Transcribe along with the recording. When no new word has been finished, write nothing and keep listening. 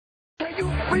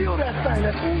feel that thing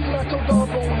that's oozing out your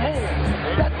doggone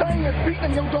hand? That thing is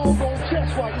beating your doggone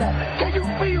chest right now. Can you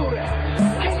feel that?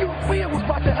 Can you feel what's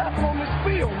about to happen on this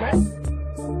field,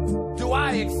 man? Do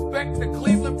I expect the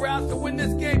Cleveland Browns to win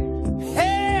this game?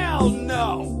 Hell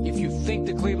no! If you think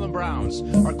the Cleveland Browns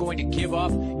are going to give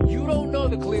up, you don't know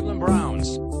the Cleveland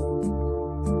Browns.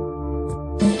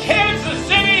 Kansas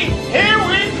City, here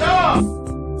we come!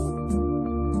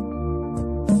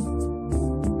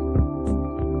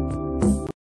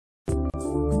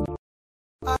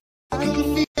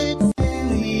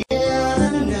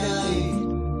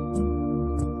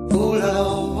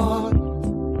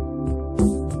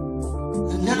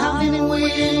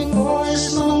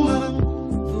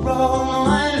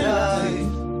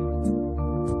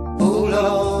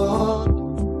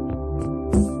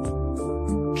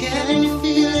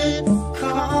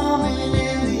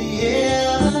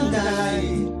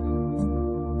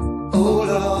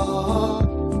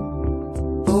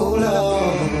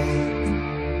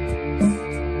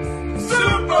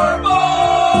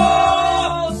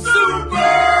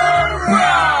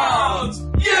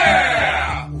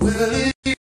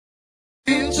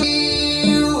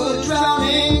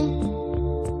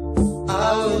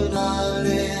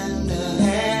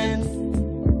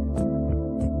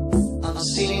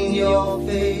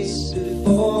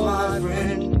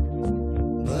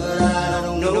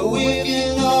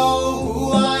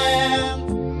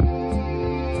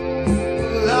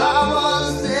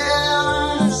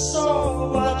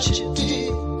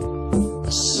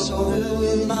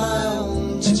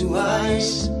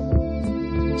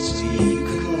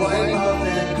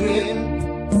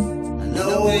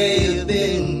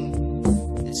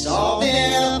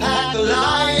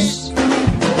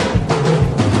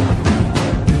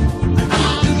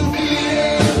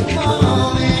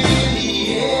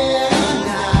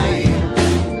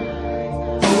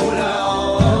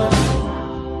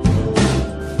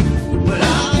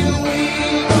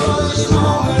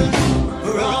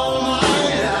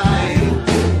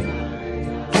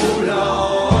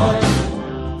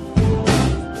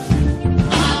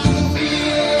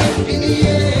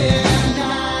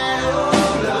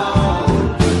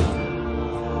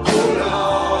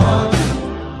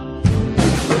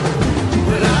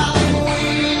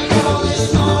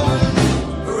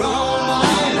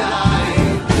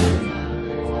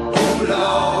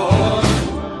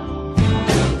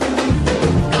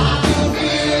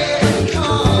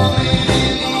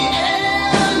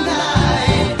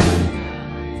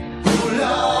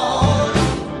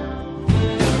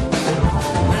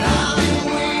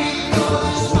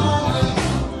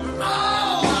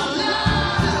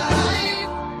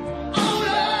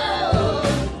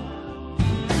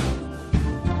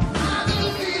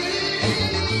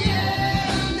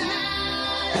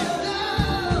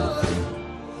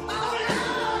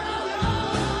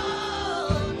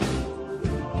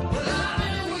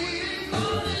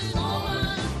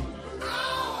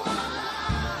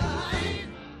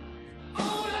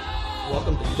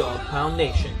 Welcome to Dog Pound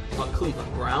Nation, a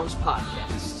Cleveland Browns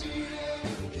podcast.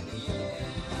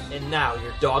 And now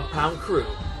your Dog Pound crew,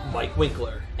 Mike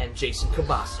Winkler and Jason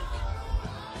Kubasik.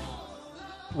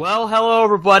 Well, hello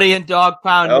everybody in Dog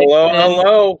Pound Nation.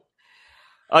 Hello.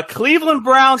 A Cleveland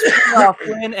Browns playoff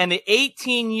win and the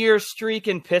 18-year streak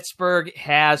in Pittsburgh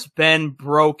has been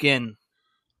broken.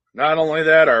 Not only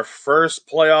that, our first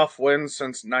playoff win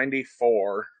since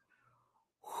 '94.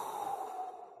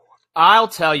 I'll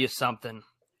tell you something.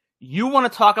 You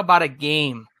want to talk about a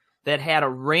game that had a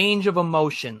range of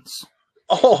emotions.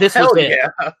 Oh, this hell was it.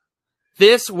 Yeah.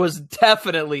 This was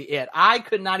definitely it. I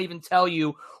could not even tell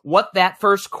you what that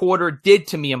first quarter did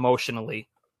to me emotionally.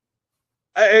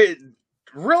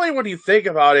 Really, when you think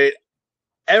about it,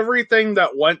 everything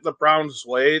that went the Browns'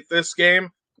 way this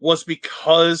game was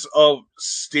because of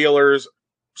Steelers'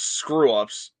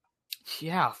 screw-ups.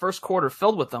 Yeah, first quarter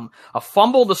filled with them. A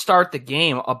fumble to start the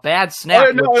game, a bad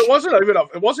snap. No, it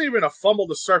wasn't even a fumble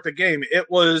to start the game. It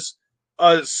was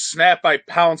a snap by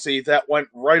Pouncey that went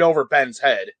right over Ben's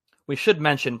head. We should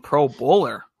mention Pro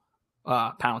Bowler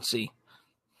Pouncey.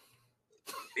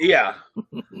 Yeah.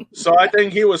 So I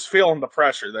think he was feeling the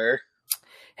pressure there.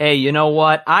 Hey, you know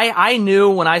what? I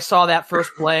knew when I saw that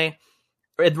first play,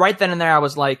 right then and there, I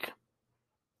was like,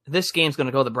 this game's going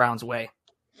to go the Browns' way.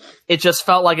 It just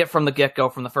felt like it from the get-go,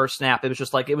 from the first snap. It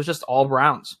was just all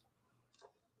Browns.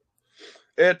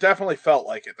 It definitely felt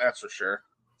like it, that's for sure.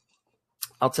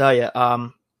 I'll tell you.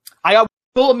 I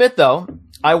will admit, though,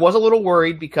 I was a little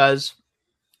worried because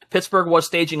Pittsburgh was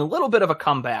staging a little bit of a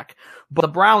comeback, but the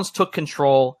Browns took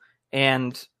control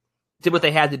and did what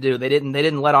they had to do. They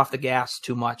didn't let off the gas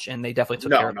too much, and they definitely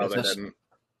took care of business. They didn't.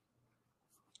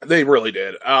 They really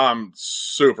did. I'm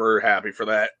super happy for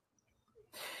that.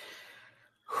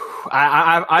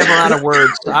 I've run out of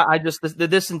words. I just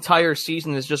this entire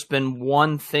season has just been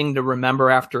one thing to remember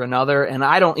after another, and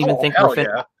I don't even think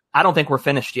I don't think we're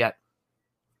finished yet.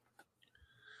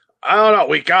 I don't know.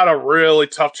 We got a really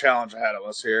tough challenge ahead of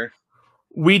us here.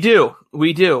 We do,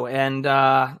 and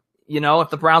if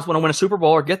the Browns want to win a Super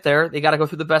Bowl or get there, they got to go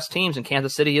through the best teams, and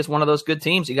Kansas City is one of those good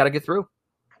teams. You got to get through.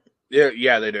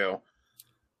 Yeah, they do.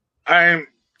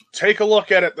 Take a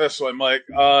look at it this way, Mike.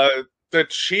 The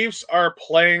Chiefs are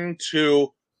playing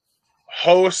to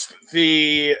host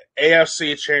the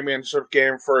AFC Championship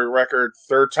game for a record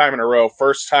third time in a row,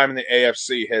 first time in the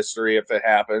AFC history if it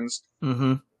happens.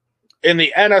 Mm-hmm. In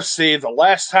the NFC, the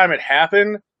last time it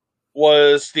happened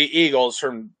was the Eagles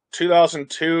from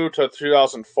 2002 to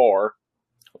 2004.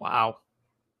 Wow.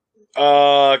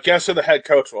 Guess who the head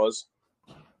coach was?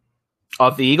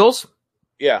 Of the Eagles?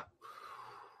 Yeah.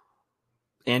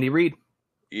 Andy Reid.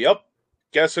 Yep.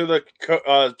 Guess who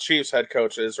the Chiefs head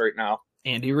coach is right now?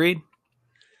 Andy Reid.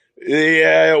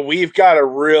 Yeah, we've got a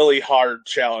really hard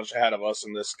challenge ahead of us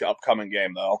in this upcoming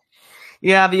game, though.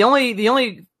 Yeah, the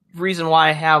only reason why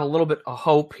I have a little bit of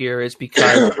hope here is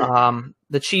because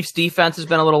the Chiefs' defense has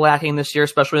been a little lacking this year,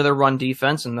 especially their run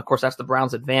defense, and of course that's the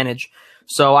Browns' advantage.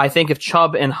 So I think if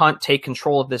Chubb and Hunt take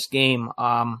control of this game,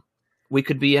 we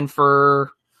could be in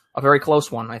for a very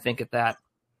close one, I think, at that.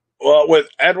 Well, with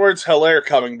Edwards-Helaire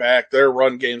coming back, their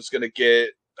run game's going to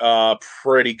get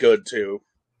pretty good, too.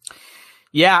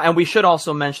 Yeah, and we should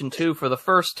also mention, too, for the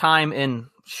first time in,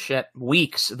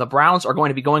 weeks, the Browns are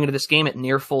going to be going into this game at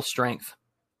near full strength.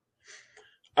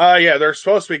 Yeah, they're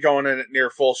supposed to be going in at near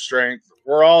full strength.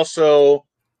 We're also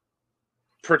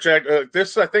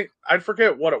this, I think, I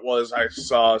forget what it was I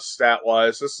saw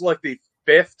stat-wise. This is like the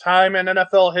 5th time in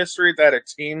NFL history that a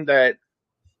team that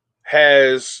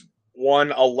has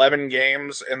won 11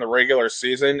 games in the regular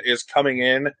season is coming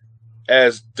in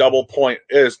as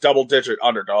double-digit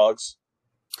underdogs.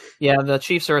 Yeah, the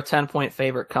Chiefs are a 10-point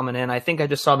favorite coming in. I think I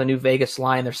just saw the new Vegas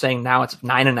line. They're saying now it's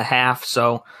 9.5.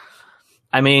 So,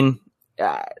 I mean,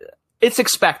 it's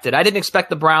expected. I didn't expect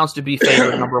the Browns to be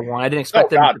favored, number one. I didn't expect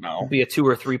them to be a 2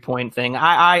 or 3 point thing.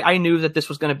 I knew that this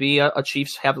was going to be a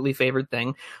Chiefs heavily favored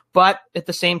thing. But at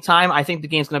the same time, I think the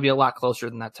game's going to be a lot closer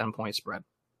than that 10-point spread.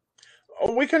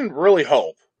 We can really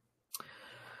hope.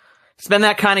 It's been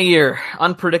that kind of year.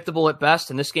 Unpredictable at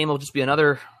best, and this game will just be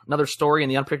another story in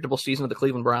the unpredictable season of the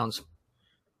Cleveland Browns.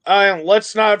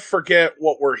 Let's not forget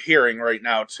what we're hearing right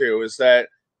now, too, is that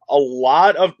a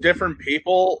lot of different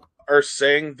people are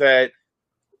saying that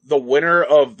the winner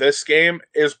of this game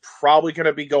is probably going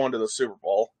to be going to the Super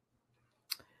Bowl.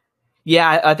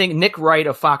 Yeah, I think Nick Wright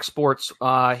of Fox Sports,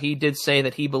 he did say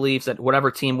that he believes that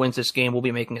whatever team wins this game will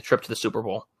be making a trip to the Super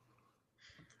Bowl.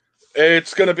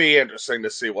 It's going to be interesting to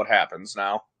see what happens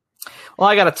now. Well,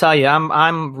 I got to tell you,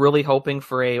 I'm really hoping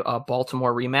for a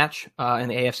Baltimore rematch in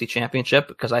the AFC Championship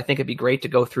because I think it'd be great to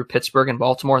go through Pittsburgh and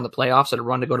Baltimore in the playoffs at a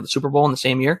run to go to the Super Bowl in the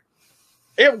same year.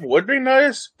 It would be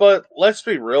nice, but let's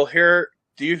be real here.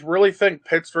 Do you really think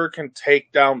Pittsburgh can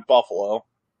take down Buffalo?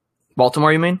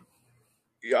 Baltimore, you mean?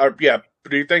 Yeah.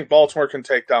 Do you think Baltimore can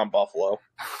take down Buffalo?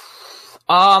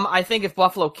 I think if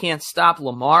Buffalo can't stop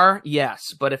Lamar,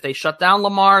 yes. But if they shut down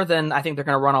Lamar, then I think they're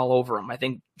going to run all over him. I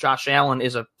think Josh Allen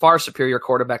is a far superior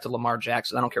quarterback to Lamar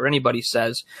Jackson. I don't care what anybody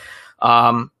says.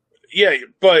 Yeah,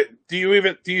 but do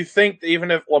you think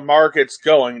even if Lamar gets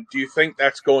going, do you think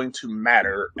that's going to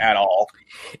matter at all?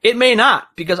 It may not,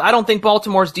 because I don't think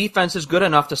Baltimore's defense is good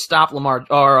enough to stop Lamar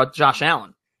or Josh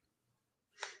Allen.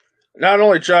 Not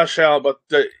only Josh Allen, but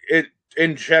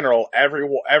in general,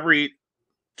 every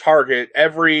target,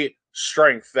 every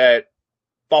strength that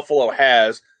Buffalo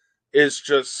has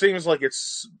seems like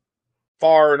it's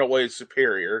far and away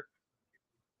superior.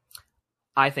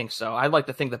 I think so. I'd like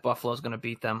to think that Buffalo's going to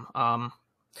beat them.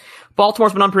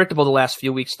 Baltimore's been unpredictable the last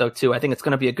few weeks, though, too. I think it's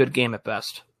going to be a good game at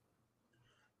best.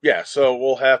 Yeah, so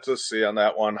we'll have to see on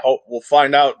that one. We'll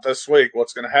find out this week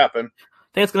what's going to happen.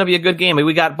 I think it's going to be a good game.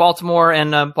 We got Baltimore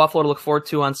and Buffalo to look forward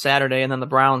to on Saturday, and then the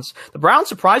Browns. The Browns,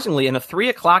 surprisingly, in a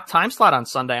 3:00 time slot on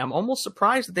Sunday. I'm almost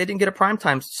surprised that they didn't get a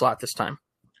primetime slot this time.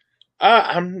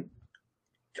 I'm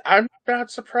not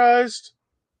surprised.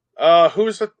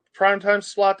 Who's the primetime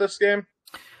slot this game?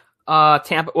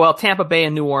 Tampa Bay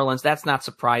and New Orleans. That's not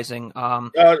surprising.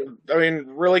 I mean,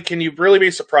 really, can you really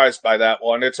be surprised by that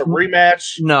one? It's a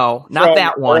rematch. No, not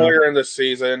that one. Earlier in the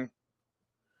season.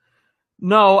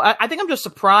 No, I think I'm just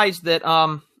surprised that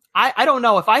I don't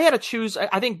know. If I had to choose,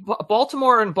 I think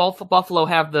Baltimore and Buffalo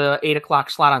have the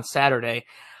 8:00 slot on Saturday.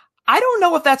 I don't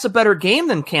know if that's a better game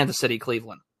than Kansas City,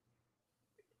 Cleveland.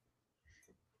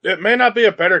 It may not be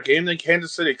a better game than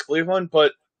Kansas City Cleveland,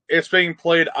 but it's being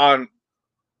played on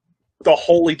the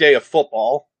holy day of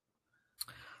football.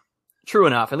 True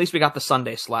enough. At least we got the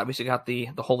Sunday slot. At least we got the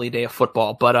holy day of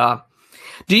football. But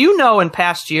do you know in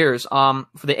past years, for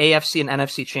the AFC and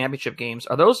NFC championship games,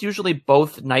 are those usually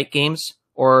both night games,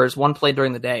 or is one played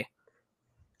during the day?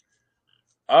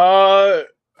 I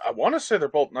want to say they're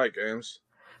both night games.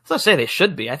 So I say they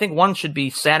should be. I think one should be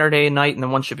Saturday night and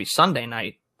then one should be Sunday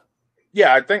night.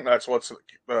 Yeah, I think that's what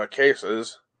the case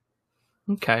is.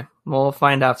 Okay. Well, we'll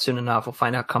find out soon enough. We'll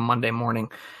find out come Monday morning.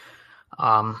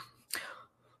 But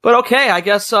okay, I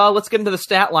guess let's get into the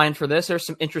stat line for this. There's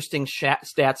some interesting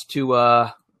stats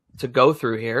to go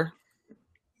through here.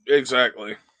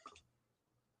 Exactly.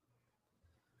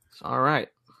 All right.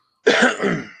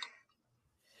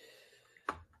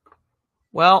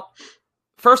 Well,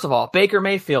 first of all, Baker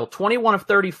Mayfield, 21 of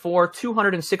 34,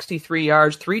 263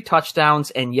 yards, 3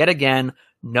 touchdowns, and yet again,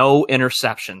 no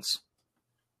interceptions.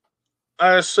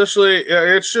 Especially,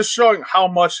 it's just showing how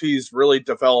much he's really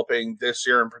developing this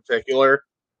year in particular.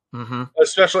 Mm-hmm.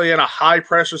 Especially in a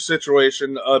high-pressure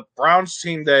situation, a Browns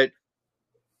team that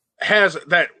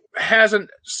hasn't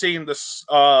seen the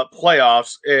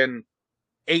playoffs in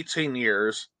 18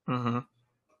 years. Mm-hmm.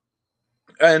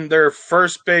 And their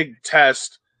first big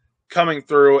test coming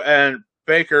through, and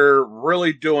Baker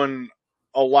really doing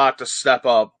a lot to step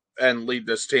up and lead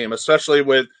this team, especially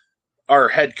with our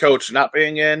head coach not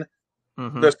being in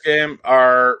this game.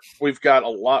 We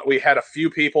had a few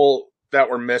people that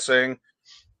were missing,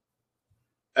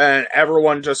 and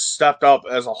everyone just stepped up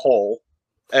as a whole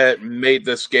and made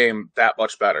this game that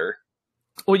much better.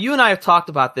 Well, you and I have talked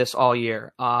about this all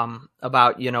year,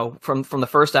 about, from the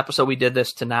first episode we did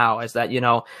this to now, is that,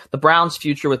 the Browns'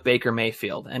 future with Baker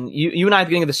Mayfield. And you and I at the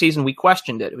beginning of the season, we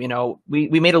questioned it.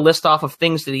 We made a list off of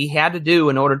things that he had to do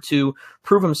in order to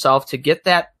prove himself, to get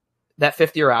that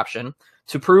fifth-year option,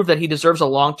 to prove that he deserves a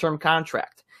long-term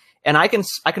contract. And I can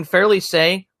fairly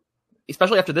say,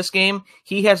 especially after this game,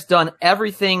 he has done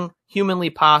everything humanly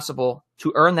possible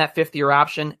to earn that fifth-year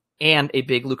option and a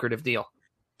big lucrative deal.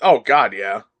 Oh God,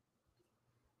 yeah.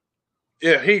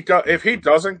 If he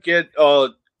doesn't get a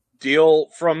deal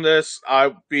from this,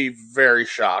 I'd be very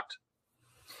shocked.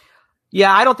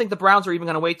 Yeah, I don't think the Browns are even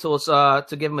going to wait till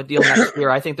to give him a deal next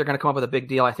year. I think they're going to come up with a big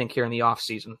deal. I think here in the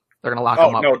offseason, they're going to lock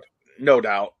him up. No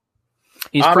doubt.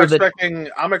 I'm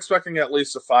expecting at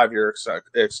least a 5-year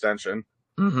extension.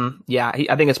 Mm-hmm. Yeah,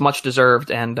 I think it's much deserved,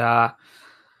 and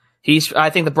I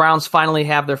think the Browns finally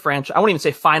have their franchise. I won't even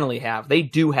say finally have. They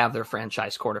do have their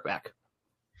franchise quarterback.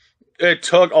 It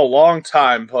took a long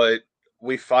time, but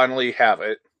we finally have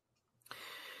it.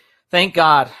 Thank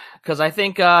God, because I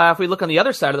think if we look on the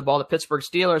other side of the ball, the Pittsburgh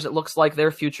Steelers, it looks like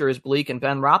their future is bleak, and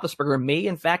Ben Roethlisberger may,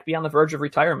 in fact, be on the verge of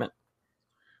retirement.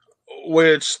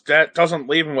 Which, that doesn't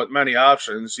leave him with many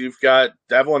options. You've got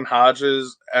Devlin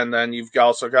Hodges, and then you've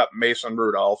also got Mason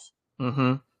Rudolph.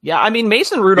 Mm-hmm. Yeah, I mean,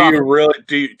 Mason Rudolph...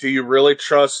 Do you really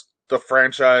trust the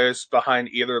franchise behind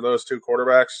either of those two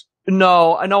quarterbacks?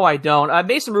 No, I don't.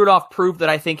 Mason Rudolph proved that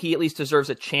I think he at least deserves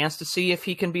a chance to see if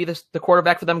he can be the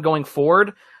quarterback for them going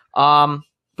forward.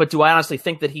 But do I honestly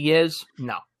think that he is?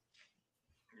 No.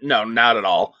 No, not at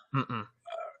all. Mm-mm.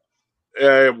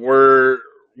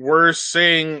 We're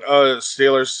seeing a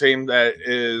Steelers team that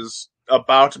is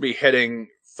about to be hitting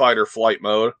fight or flight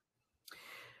mode.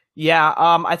 Yeah,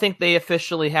 I think they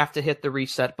officially have to hit the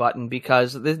reset button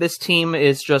because this team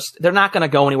is just, they're not going to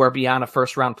go anywhere beyond a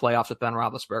first-round playoffs with Ben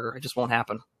Roethlisberger. It just won't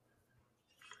happen.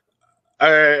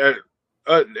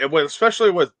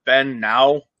 Especially with Ben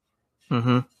now,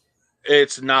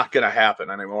 it's not going to happen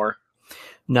anymore.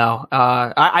 No.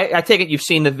 I take it you've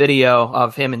seen the video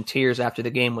of him in tears after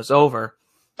the game was over.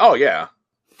 Oh, yeah.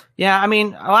 Yeah, I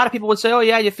mean, a lot of people would say, oh,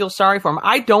 yeah, you feel sorry for him.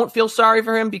 I don't feel sorry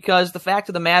for him because the fact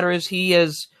of the matter is he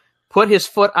has put his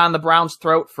foot on the Browns'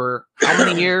 throat for how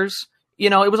many years?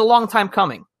 It was a long time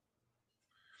coming.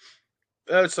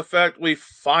 It's the fact we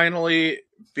finally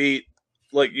beat,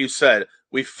 like you said,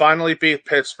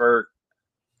 Pittsburgh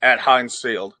at Heinz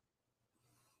Field.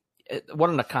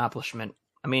 What an accomplishment.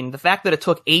 I mean, the fact that it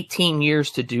took 18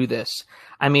 years to do this,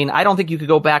 I mean, I don't think you could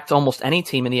go back to almost any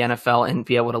team in the NFL and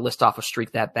be able to list off a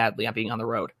streak that badly on being on the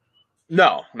road.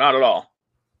 No, not at all.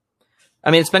 I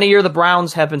mean, it's been a year the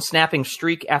Browns have been snapping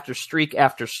streak after streak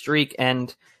after streak,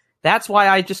 and that's why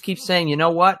I just keep saying, you know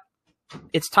what?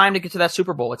 It's time to get to that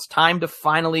Super Bowl. It's time to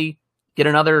finally get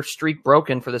another streak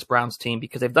broken for this Browns team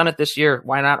because they've done it this year.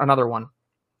 Why not another one?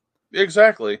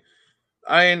 Exactly.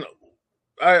 I mean,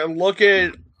 I look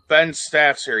at Ben's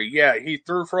stats here. Yeah, he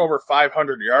threw for over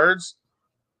 500 yards,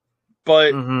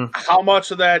 but how much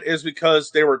of that is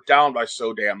because they were down by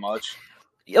so damn much?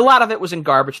 a lot of it was in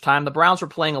garbage time. The Browns were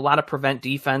playing a lot of prevent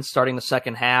defense starting the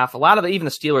second half. A lot of even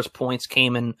the Steelers' points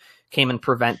came in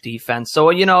prevent defense.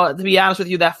 So, to be honest with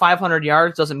you, that 500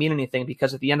 yards doesn't mean anything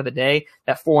because at the end of the day,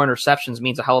 that 4 interceptions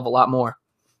means a hell of a lot more.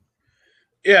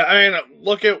 Yeah, I mean,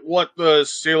 look at what the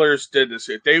Steelers did this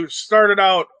year. They started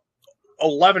out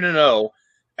 11-0,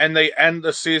 and they end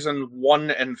the season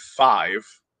 1-5.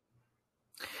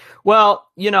 Well,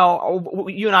 you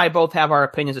and I both have our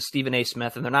opinions of Stephen A.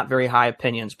 Smith, and they're not very high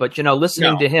opinions. But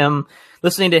listening to him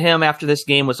after this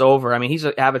game was over, I mean, he's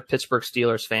an avid Pittsburgh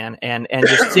Steelers fan, and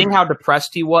just seeing how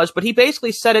depressed he was. But he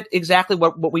basically said it exactly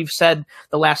what we've said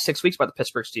the last 6 weeks about the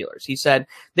Pittsburgh Steelers. He said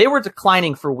they were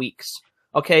declining for weeks.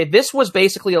 Okay, this was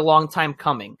basically a long time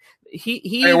coming.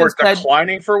 They were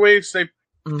declining for weeks. If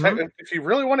you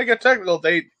really want to get technical,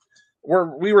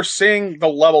 we were seeing the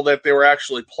level that they were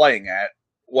actually playing at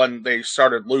when they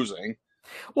started losing.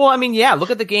 Well, I mean, yeah,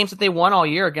 look at the games that they won all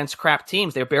year against crap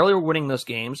teams. They barely were winning those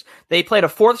games. They played a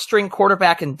fourth-string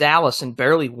quarterback in Dallas and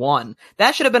barely won.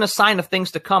 That should have been a sign of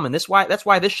things to come, and that's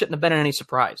why this shouldn't have been any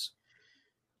surprise.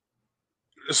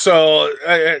 So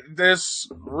this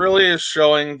really is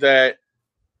showing that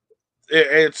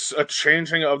it's a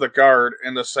changing of the guard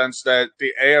in the sense that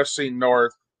the AFC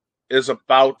North is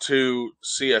about to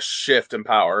see a shift in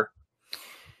power.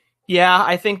 Yeah,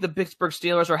 I think the Pittsburgh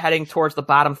Steelers are heading towards the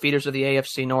bottom feeders of the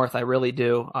AFC North. I really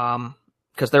do,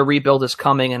 because their rebuild is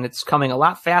coming, and it's coming a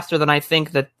lot faster than I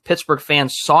think that Pittsburgh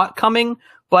fans saw it coming,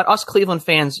 but us Cleveland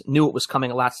fans knew it was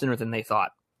coming a lot sooner than they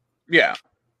thought. Yeah.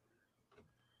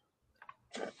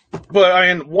 But,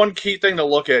 I mean, one key thing to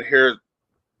look at here,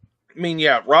 I mean,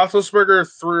 yeah, Roethlisberger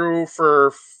threw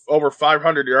for over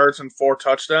 500 yards and 4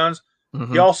 touchdowns.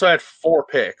 Mm-hmm. He also had 4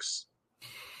 picks.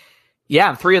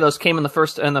 Yeah, 3 of those came in the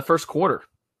first quarter.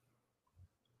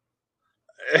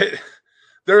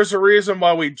 There's a reason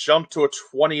why we jumped to a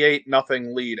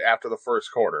 28-0 lead after the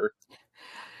first quarter.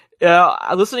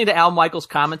 Listening to Al Michaels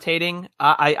commentating,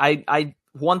 I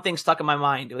one thing stuck in my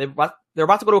mind. They're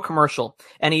about to go to a commercial,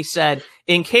 and he said,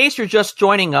 "In case you're just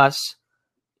joining us,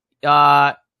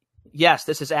 yes,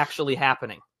 this is actually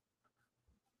happening."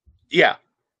 Yeah.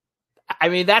 I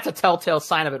mean, that's a telltale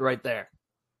sign of it right there.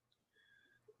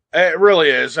 It really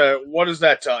is. What does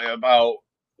that tell you about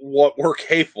what we're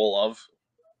capable of?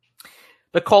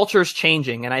 The culture is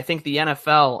changing, and I think the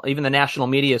NFL, even the national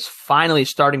media, is finally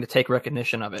starting to take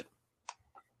recognition of it.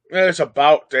 It's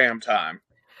about damn time.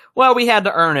 Well, we had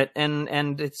to earn it,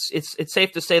 and it's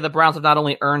safe to say the Browns have not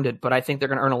only earned it, but I think they're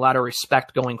going to earn a lot of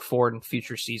respect going forward in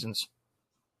future seasons.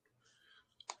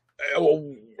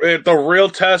 The real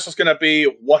test is going to be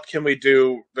what can we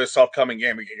do this upcoming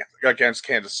game against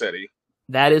Kansas City.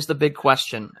 That is the big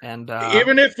question. And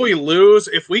even if we lose,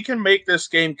 if we can make this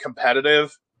game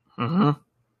competitive,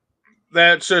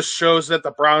 that just shows that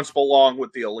the Browns belong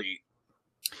with the elite.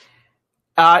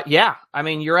 Yeah, I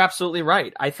mean, you're absolutely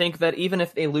right. I think that even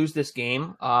if they lose this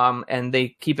game and they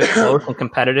keep it close and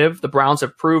competitive, the Browns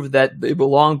have proved that they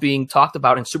belong being talked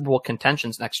about in Super Bowl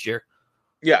contentions next year.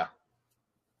 Yeah.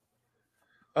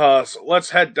 So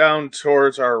let's head down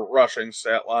towards our rushing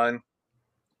stat line.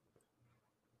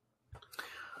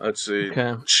 Let's see.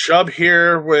 Okay. Chubb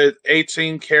here with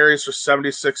 18 carries for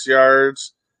 76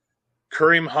 yards.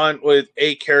 Kareem Hunt with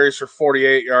 8 carries for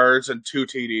 48 yards and 2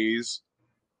 TDs.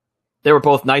 They were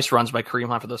both nice runs by Kareem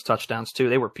Hunt for those touchdowns, too.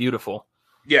 They were beautiful.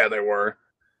 Yeah, they were.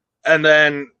 And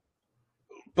then,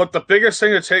 but the biggest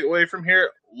thing to take away from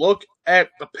here, look at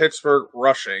the Pittsburgh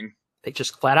rushing. They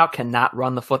just flat out cannot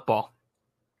run the football.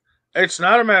 It's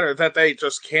not a matter that they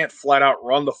just can't flat out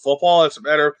run the football. It's a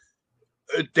matter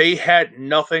they had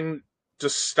nothing to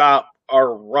stop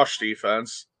our rush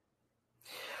defense.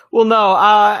 Well, no,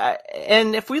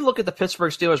 and if we look at the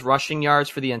Pittsburgh Steelers rushing yards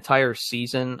for the entire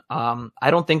season, I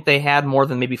don't think they had more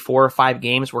than maybe 4 or 5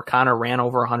 games where Connor ran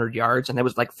over 100 yards, and that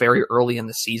was like very early in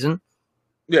the season.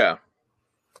 Yeah.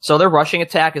 So their rushing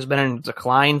attack has been in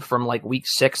decline from like week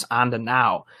 6 on to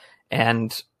now.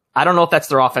 And I don't know if that's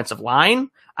their offensive line.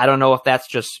 I don't know if that's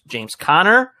just James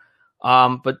Conner.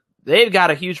 But they've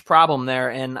got a huge problem there,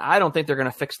 and I don't think they're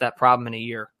going to fix that problem in a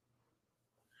year.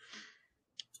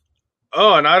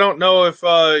 Oh, and I don't know if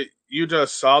you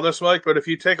just saw this, Mike, but if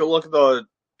you take a look at the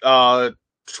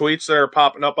tweets that are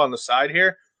popping up on the side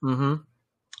here,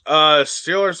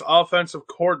 Steelers offensive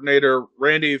coordinator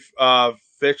Randy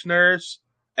Fichtner's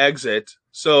exit.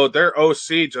 So their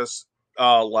OC just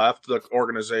left the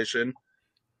organization.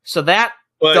 So that,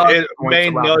 but it may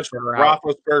nudge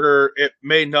Roethlisberger. It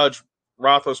may nudge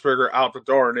Roethlisberger out the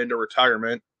door and into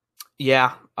retirement.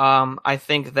 Yeah, I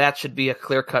think that should be a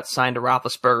clear-cut sign to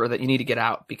Roethlisberger that you need to get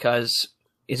out, because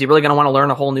is he really going to want to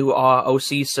learn a whole new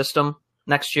OC system?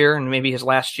 next year and maybe his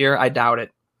last year? I doubt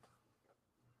it.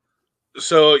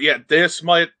 So yeah,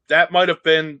 that might have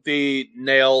been the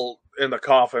nail in the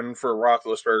coffin for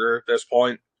Roethlisberger at this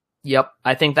point. Yep,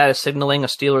 I think that is signaling a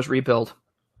Steelers rebuild.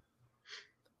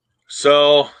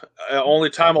 So only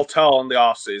time will tell in the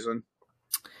offseason.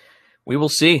 We will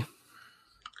see.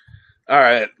 All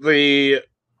right, the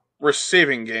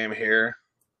receiving game here.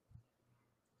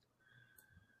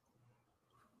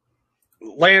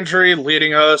 Landry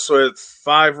leading us with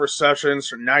 5 receptions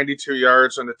for 92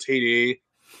 yards and a TD.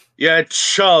 You had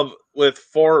Chubb with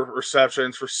 4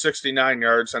 receptions for 69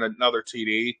 yards and another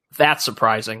TD. That's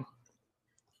surprising.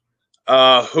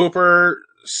 Hooper,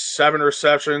 7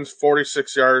 receptions,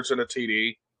 46 yards and a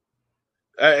TD.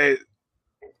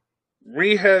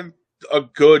 We had a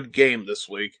good game this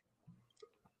week,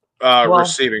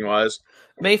 receiving-wise.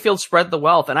 Mayfield spread the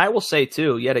wealth, and I will say,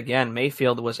 too, yet again,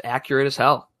 Mayfield was accurate as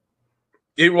hell.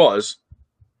 It was.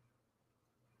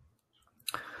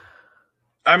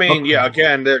 I mean, yeah,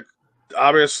 again,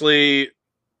 obviously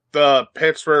the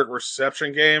Pittsburgh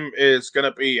reception game is going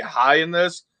to be high in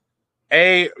this.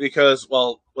 A, because,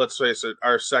 well, let's face it,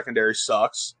 our secondary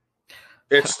sucks.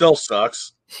 It still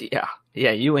sucks. Yeah,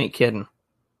 you ain't kidding.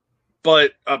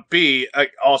 But B,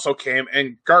 also came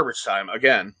in garbage time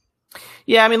again.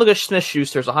 Yeah, I mean, look at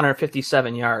Smith-Schuster's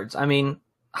 157 yards. I mean,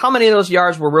 how many of those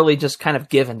yards were really just kind of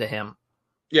given to him?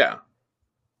 Yeah.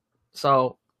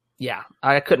 So, yeah,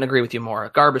 I couldn't agree with you more.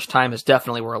 Garbage time is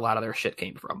definitely where a lot of their shit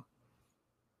came from.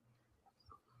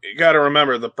 You got to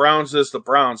remember, the Browns is the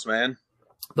Browns, man.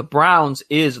 The Browns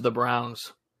is the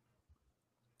Browns.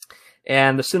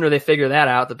 And the sooner they figure that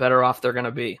out, the better off they're going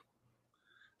to be.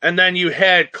 And then you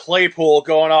had Claypool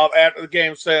going off after the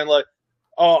game saying, like,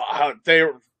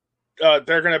 they're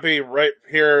going to be right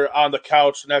here on the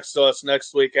couch next to us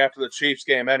next week after the Chiefs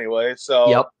game anyway. So,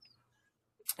 yep.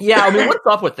 Yeah, I mean, what's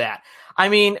up with that? I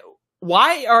mean, the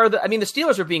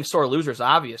Steelers are being sore losers,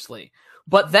 obviously.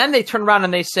 But then they turn around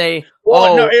and they say,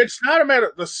 no, it's not a matter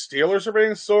of the Steelers are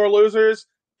being sore losers.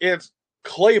 It's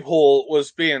Claypool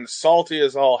was being salty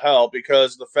as all hell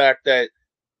because of the fact that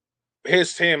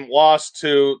his team lost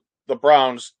to the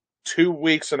Browns 2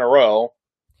 weeks in a row,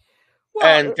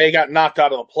 and they got knocked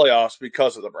out of the playoffs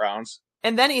because of the Browns.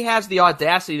 And then he has the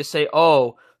audacity to say,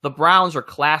 the Browns are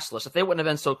classless. If they wouldn't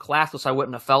have been so classless, I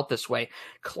wouldn't have felt this way.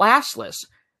 Classless?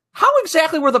 How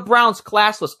exactly were the Browns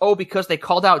classless? Because they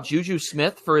called out Juju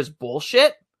Smith for his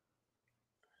bullshit?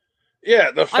 Yeah,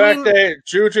 the fact that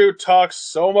Juju talks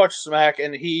so much smack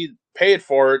and he paid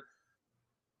for it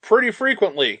pretty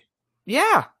frequently.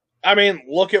 Yeah. I mean,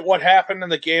 look at what happened in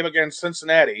the game against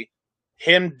Cincinnati.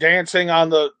 Him dancing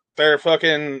on their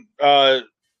fucking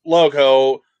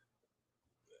logo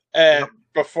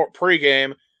before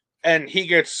pregame, and he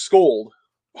gets schooled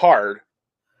hard.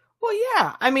 Well,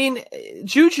 yeah. I mean,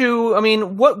 Juju,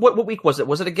 what week was it?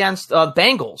 Was it against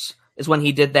Bengals is when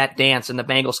he did that dance and the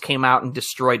Bengals came out and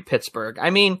destroyed Pittsburgh? I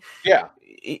mean, yeah.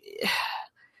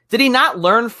 Did he not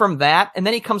learn from that? And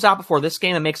then he comes out before this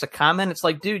game and makes a comment. It's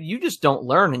like, dude, you just don't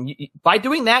learn. And by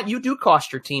doing that, you do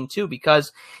cost your team too,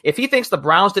 because if he thinks the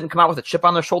Browns didn't come out with a chip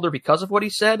on their shoulder because of what he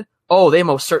said, they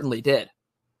most certainly did.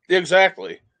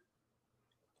 Exactly.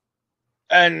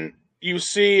 And you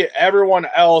see everyone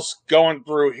else going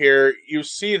through here. You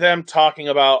see them talking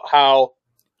about how,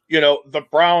 the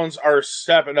Browns are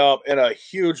stepping up in a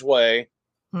huge way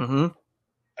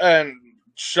and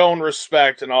shown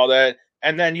respect and all that.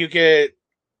 And then you get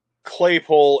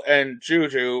Claypool and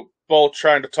Juju both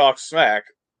trying to talk smack.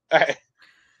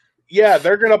 Yeah,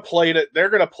 they're gonna play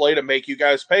to make you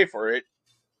guys pay for it.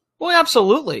 Well,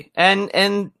 absolutely. And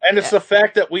it's the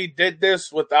fact that we did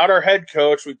this without our head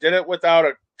coach. We did it without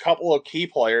a couple of key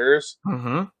players.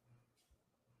 Mm-hmm.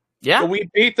 Yeah. So we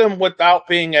beat them without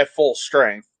being at full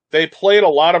strength. They played a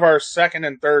lot of our second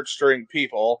and third string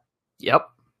people. Yep.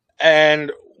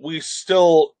 And we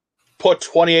still put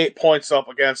 28 points up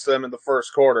against them in the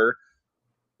first quarter.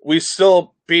 We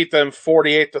still beat them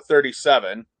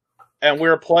 48-37. And we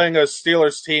were playing a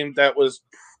Steelers team that was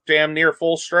damn near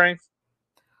full strength.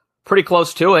 Pretty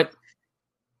close to it.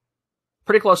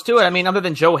 I mean, other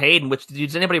than Joe Hayden,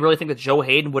 does anybody really think that Joe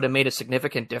Hayden would have made a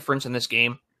significant difference in this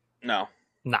game? No.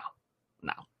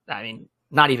 I mean,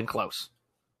 not even close.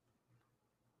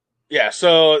 Yeah,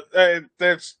 so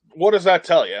what does that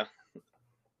tell you?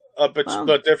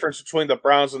 The difference between the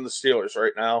Browns and the Steelers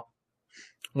right now.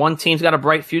 One team's got a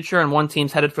bright future and one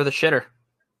team's headed for the shitter.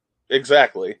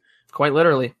 Exactly. Quite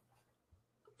literally.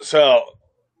 So,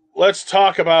 let's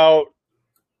talk about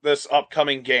this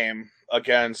upcoming game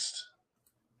against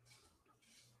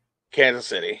Kansas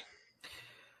City.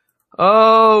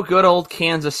 Oh, good old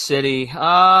Kansas City.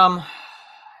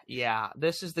 Yeah,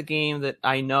 this is the game that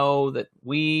I know that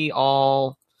we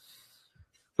don't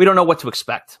know what to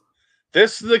expect.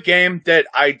 This is the game that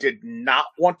I did not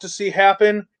want to see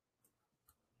happen,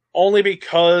 only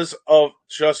because of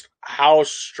just how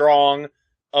strong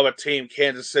of a team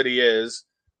Kansas City is,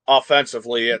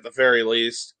 offensively at the very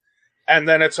least. And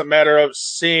then it's a matter of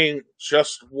seeing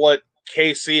just what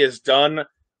KC has done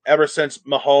ever since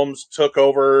Mahomes took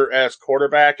over as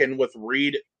quarterback, and with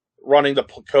Reed running the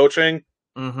coaching.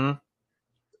 Mm-hmm.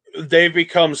 They've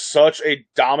become such a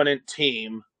dominant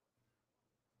team.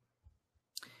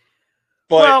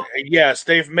 But yes,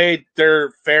 they've made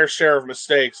their fair share of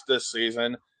mistakes this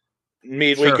season.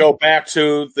 We go back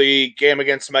to the game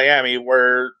against Miami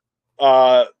where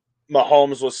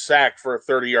Mahomes was sacked for a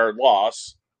 30-yard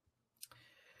loss.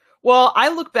 Well, I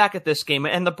look back at this game,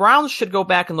 and the Browns should go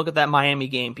back and look at that Miami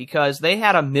game because they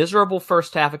had a miserable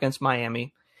first half against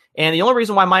Miami. And the only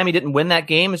reason why Miami didn't win that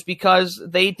game is because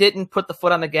they didn't put the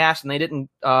foot on the gas and they didn't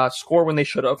score when they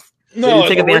should have. No, they didn't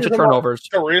take advantage of turnovers.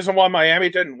 The reason why Miami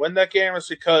didn't win that game is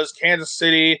because Kansas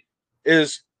City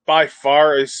is by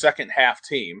far a second-half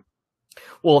team.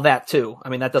 Well, that too. I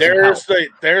mean, that doesn't help.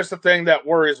 There's the thing that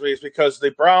worries me is because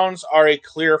the Browns are a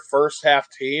clear first-half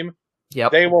team.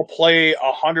 Yep. They will play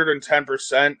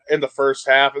 110% in the first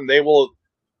half, and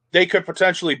they could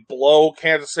potentially blow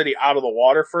Kansas City out of the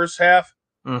water first half.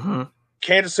 Mm-hmm.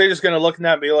 Kansas City is going to look at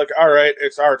that and be like, all right,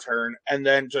 it's our turn, and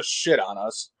then just shit on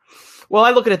us. Well,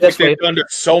 I look at it this way. They've done to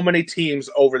so many teams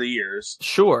over the years.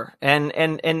 Sure. And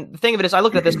the thing of it is, I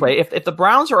look at it this way. If the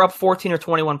Browns are up 14 or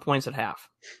 21 points at half,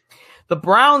 the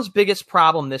Browns' biggest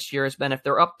problem this year has been if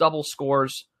they're up double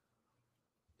scores,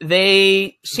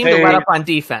 they seem to let up on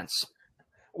defense.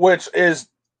 Which is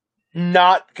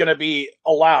not going to be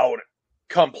allowed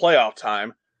come playoff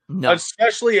time. No.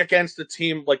 Especially against a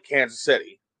team like Kansas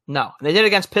City. No. They did it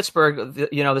against Pittsburgh,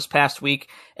 this past week.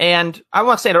 And I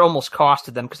won't say it almost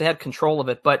costed them because they had control of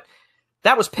it, but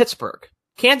that was Pittsburgh.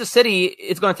 Kansas City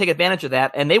is going to take advantage of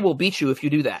that, and they will beat you if you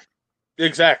do that.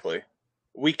 Exactly.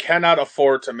 We cannot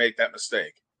afford to make that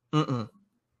mistake. Mm-mm.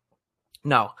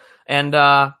 No. And,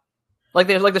 like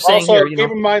they're saying also, here, keep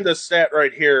in mind the stat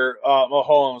right here.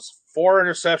 Mahomes, 4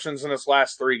 interceptions in his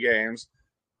last 3 games,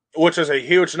 which is a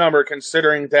huge number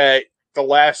considering that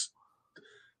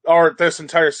this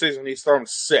entire season he's thrown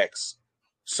 6.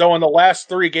 So in the last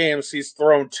 3 games, he's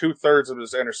thrown 2/3 of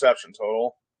his interception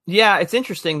total. Yeah, it's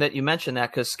interesting that you mentioned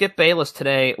that because Skip Bayless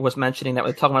today was mentioning that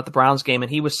we're talking about the Browns game, and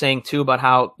he was saying too about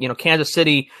how Kansas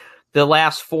City, the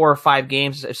last 4 or 5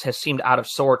 games has seemed out of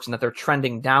sorts and that they're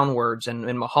trending downwards and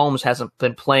Mahomes hasn't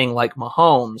been playing like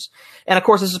Mahomes. And of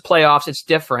course, this is playoffs. It's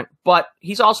different, but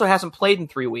he's also hasn't played in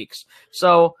 3 weeks.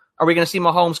 So are we going to see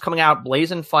Mahomes coming out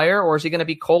blazing fire, or is he going to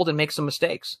be cold and make some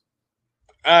mistakes?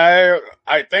 I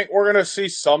think we're going to see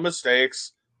some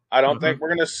mistakes. I don't think we're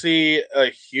going to see a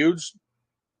huge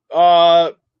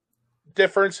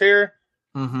difference here,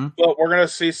 but we're going to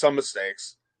see some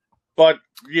mistakes. But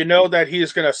you know that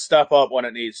he's going to step up when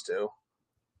it needs to.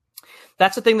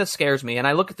 That's the thing that scares me. And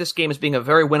I look at this game as being a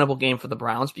very winnable game for the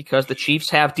Browns because the Chiefs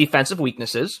have defensive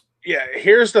weaknesses. Yeah,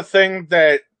 here's the thing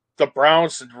that the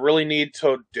Browns really need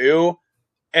to do,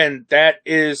 and that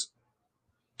is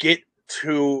get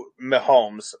to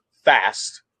Mahomes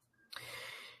fast.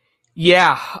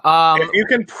 Yeah. If you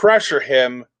can pressure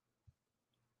him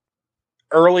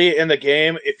early in the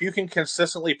game, if you can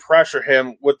consistently pressure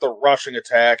him with the rushing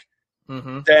attack,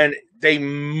 then they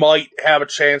might have a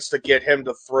chance to get him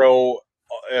to throw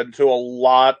into a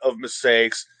lot of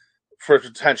mistakes for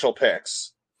potential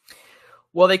picks.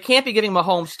 Well, they can't be giving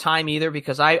Mahomes time either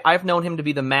because I've known him to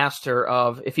be the master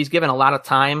of if he's given a lot of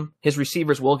time, his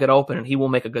receivers will get open and he will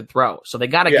make a good throw. So they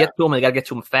got to get to him and they got to get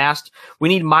to him fast. We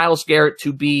need Myles Garrett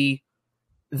to be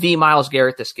the Myles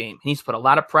Garrett this game. He needs to put a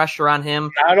lot of pressure on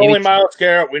him. Not only Myles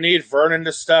Garrett, we need Vernon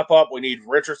to step up. We need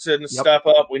Richardson to step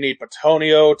up. We need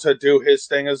Petonio to do his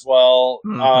thing as well.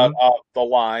 The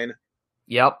line.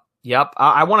 Yep.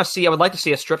 I would like to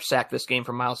see a strip sack this game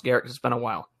from Myles Garrett because it's been a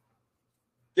while.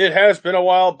 It has been a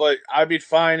while, but I'd be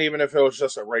fine even if it was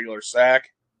just a regular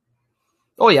sack.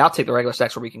 Oh yeah, I'll take the regular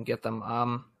sacks where we can get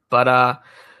them. But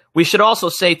we should also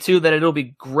say too that it'll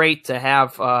be great to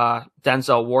have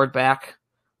Denzel Ward back.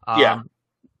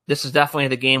 This is definitely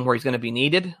the game where he's going to be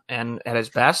needed and at his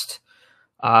best.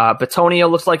 Petonio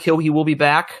looks like he will be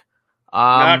back.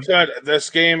 Not good. This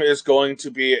game is going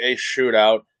to be a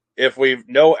shootout. If we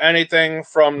know anything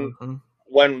from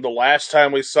when the last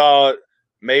time we saw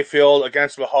Mayfield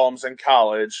against Mahomes in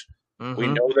college, we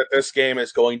know that this game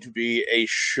is going to be a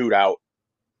shootout.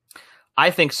 I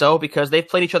think so, because they've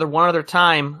played each other one other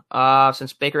time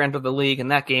since Baker entered the league, and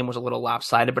that game was a little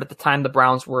lopsided, but at the time the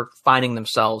Browns were finding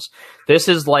themselves. This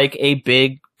is like a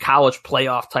big college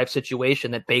playoff type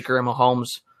situation that Baker and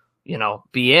Mahomes,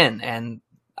 be in. And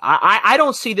I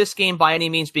don't see this game by any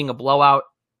means being a blowout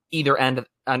either end of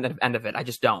it. I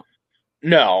just don't.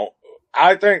 No,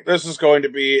 I think this is going to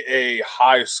be a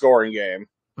high-scoring game.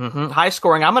 Mm-hmm. High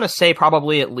scoring. I'm going to say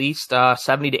probably at least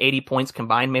 70 to 80 points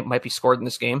combined might be scored in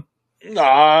this game.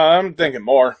 I'm thinking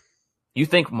more. You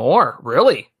think more?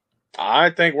 Really?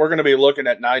 I think we're going to be looking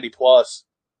at 90 plus.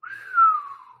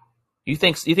 You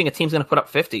think a team's going to put up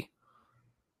 50?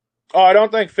 Oh, I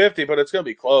don't think 50, but it's going to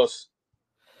be close.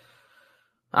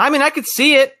 I mean, I could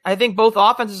see it. I think both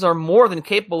offenses are more than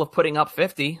capable of putting up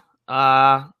 50.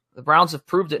 The Browns have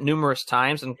proved it numerous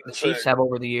times, and the Chiefs have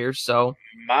over the years. So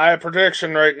my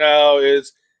prediction right now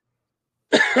is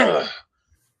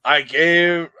I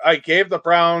gave the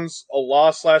Browns a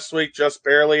loss last week just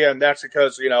barely, and that's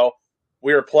because,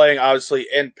 we were playing obviously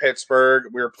in Pittsburgh.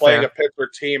 We were playing a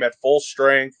Pittsburgh team at full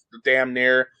strength, damn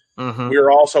near. Mm-hmm. We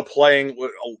were also playing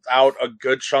without a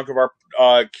good chunk of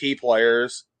our key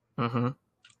players. Mm-hmm.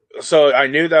 So I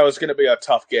knew that was going to be a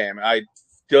tough game. I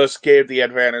just gave the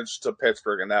advantage to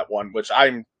Pittsburgh in that one, which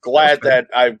I'm glad that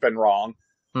I've been wrong.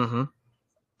 Mm-hmm.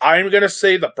 I'm going to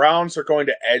say the Browns are going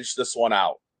to edge this one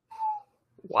out.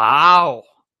 Wow.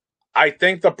 I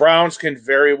think the Browns can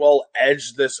very well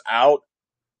edge this out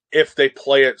if they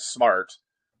play it smart.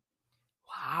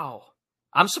 Wow.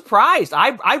 I'm surprised.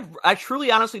 I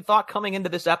truly honestly thought coming into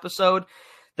this episode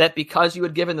that because you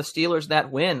had given the Steelers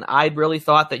that win, I really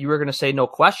thought that you were going to say no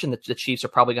question that the Chiefs are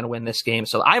probably going to win this game.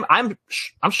 So I'm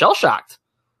shell-shocked.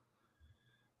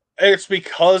 It's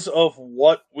because of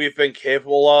what we've been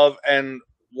capable of and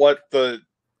what the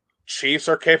Chiefs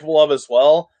are capable of as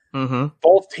well. Mm-hmm.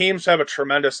 Both teams have a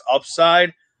tremendous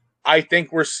upside. I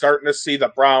think we're starting to see the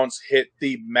Browns hit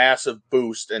the massive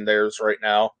boost in theirs right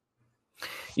now.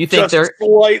 You think just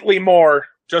slightly more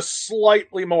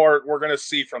we're going to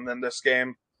see from them this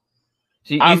game.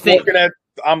 So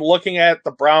I'm looking at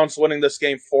the Browns winning this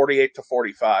game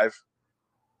 48-45.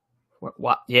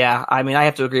 What? Yeah, I mean, I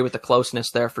have to agree with the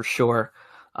closeness there for sure.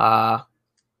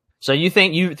 So you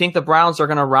think the Browns are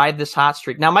going to ride this hot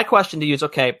streak? Now, my question to you is,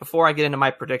 okay, before I get into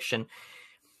my prediction,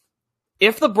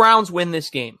 if the Browns win this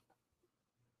game,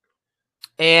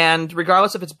 and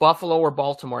regardless if it's Buffalo or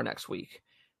Baltimore next week,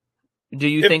 do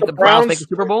you think the Browns make the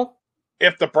Super Bowl?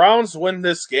 If the Browns win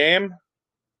this game,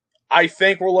 I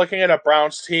think we're looking at a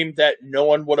Browns team that no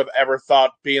one would have ever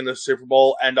thought be in the Super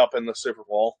Bowl end up in the Super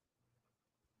Bowl.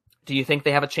 Do you think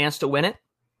they have a chance to win it?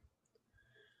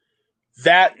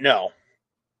 No.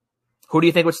 Who do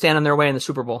you think would stand in their way in the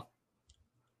Super Bowl?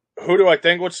 Who do I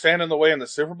think would stand in the way in the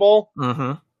Super Bowl?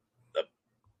 Mm-hmm. The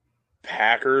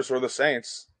Packers or the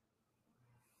Saints.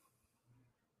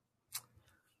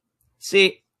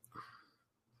 See,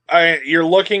 you're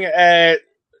looking at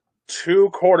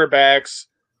two quarterbacks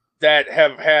that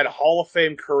have had Hall of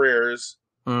Fame careers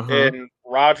in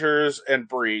Rodgers and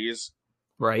Breeze.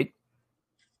 Right.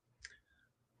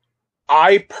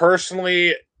 I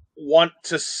personally want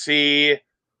to see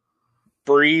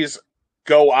Breeze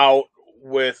go out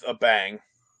with a bang.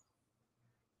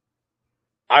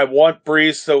 I want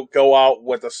Breeze to go out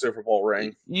with a Super Bowl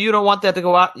ring. You don't want that to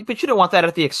go out, but you don't want that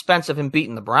at the expense of him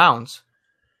beating the Browns.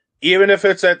 Even if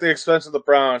it's at the expense of the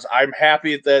Browns, I'm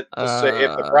happy that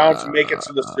if the Browns make it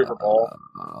to the Super Bowl,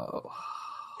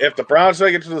 if the Browns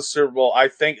make it to the Super Bowl, I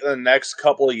think in the next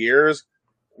couple of years,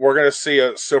 we're going to see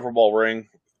a Super Bowl ring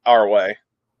our way.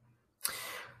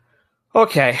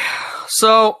 Okay,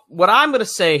 so what I'm going to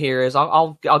say here is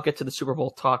I'll get to the Super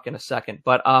Bowl talk in a second,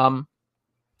 but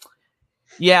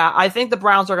yeah, I think the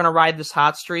Browns are going to ride this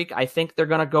hot streak. I think they're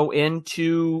going to go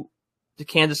into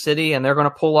Kansas City and they're going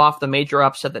to pull off the major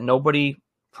upset that nobody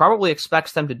probably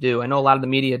expects them to do. I know a lot of the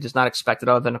media does not expect it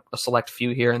other than a select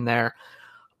few here and there.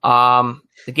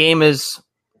 The game is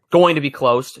going to be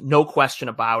close, no question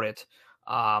about it.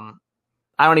 I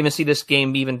don't even see this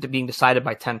game even being decided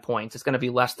by 10 points. It's going to be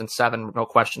less than 7, no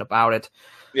question about it.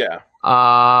 Yeah.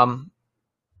 I'm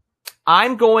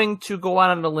going to go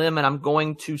out on a limb and I'm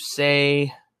going to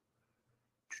say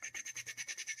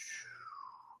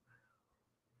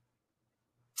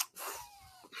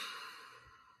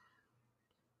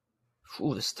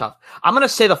ooh, this is tough. I'm going to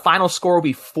say the final score will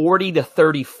be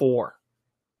 40-34.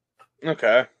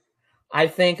 Okay. I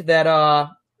think that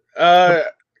got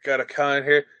a comment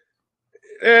here.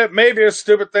 It may be a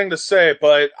stupid thing to say,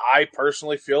 but I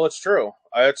personally feel it's true.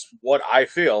 It's what I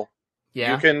feel.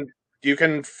 Yeah. You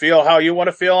can feel how you want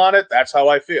to feel on it. That's how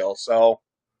I feel. So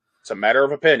it's a matter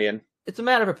of opinion. It's a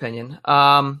matter of opinion.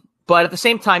 But at the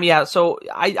same time, yeah. So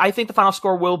I think the final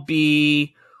score will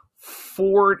be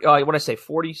 40. What did I say?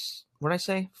 40. What did I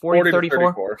say? 40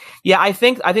 34. Yeah, I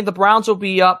think the Browns will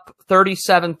be up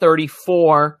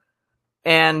 37-34,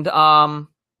 and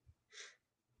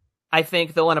I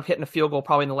think they'll end up hitting a field goal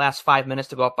probably in the last 5 minutes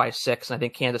to go up by 6. And I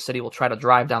think Kansas City will try to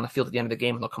drive down the field at the end of the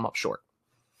game and they'll come up short.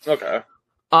 Okay.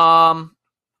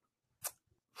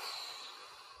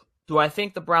 Do I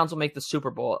think the Browns will make the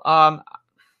Super Bowl? I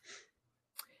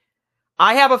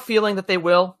have a feeling that they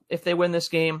will if they win this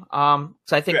game. So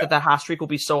I think that hot streak will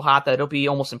be so hot that it'll be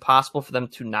almost impossible for them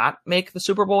to not make the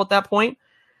Super Bowl at that point.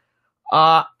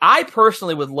 I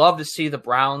personally would love to see the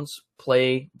Browns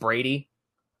play Brady.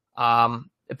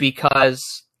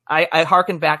 Because I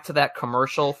hearken back to that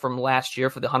commercial from last year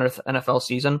for the 100th NFL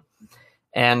season.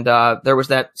 And there was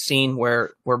that scene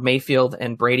where Mayfield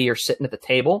and Brady are sitting at the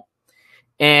table.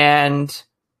 And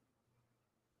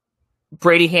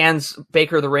Brady hands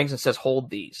Baker the rings and says, "Hold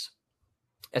these,"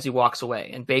 as he walks away.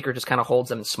 And Baker just kind of holds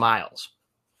them and smiles.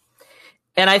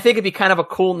 And I think it'd be kind of a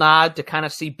cool nod to kind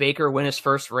of see Baker win his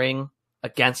first ring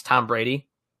against Tom Brady.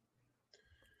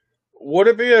 Would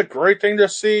it be a great thing to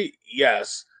see?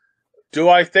 Yes. Do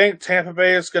I think Tampa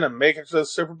Bay is going to make it to the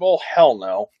Super Bowl? Hell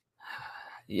no.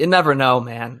 You never know,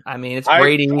 man. I mean, it's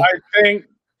Brady.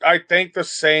 I think the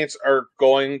Saints are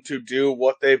going to do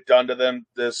what they've done to them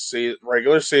this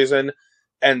regular season,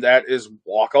 and that is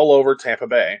walk all over Tampa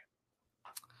Bay.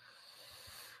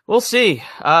 We'll see.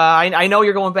 I know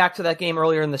you're going back to that game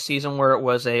earlier in the season where it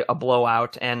was a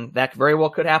blowout, and that very well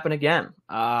could happen again.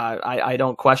 I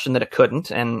don't question that it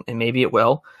couldn't, and maybe it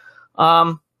will.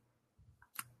 But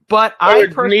I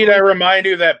remind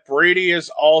you that Brady has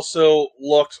also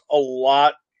looked a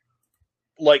lot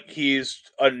like he's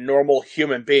a normal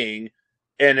human being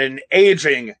and an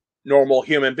aging normal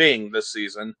human being this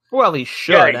season. Well, he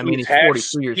should. Yeah, I mean, he's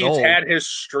 42 years old. He's had his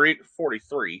streak,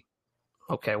 43.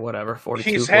 Okay, whatever. 42,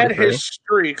 he's 43. had his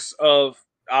streaks of,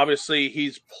 obviously,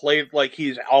 he's played like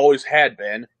he's always had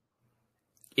been.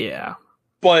 Yeah.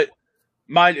 But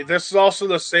this is also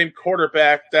the same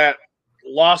quarterback that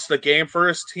lost the game for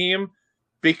his team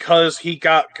because he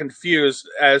got confused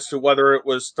as to whether it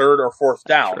was third or fourth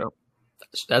down. True.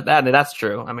 That's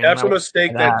true. I mean, that's a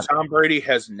mistake that Tom Brady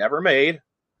has never made.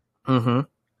 Mm-hmm.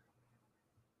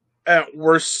 And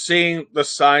we're seeing the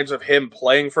signs of him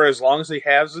playing for as long as he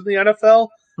has in the NFL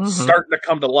starting to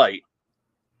come to light.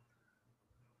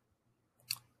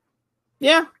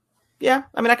 Yeah. I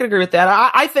mean, I can agree with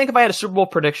that. I think if I had a Super Bowl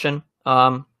prediction,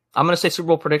 I'm going to say Super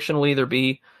Bowl prediction will either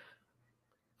be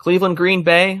Cleveland, Green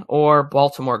Bay, or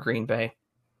Baltimore, Green Bay.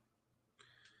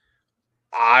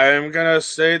 I'm going to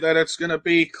say that it's going to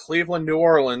be Cleveland, New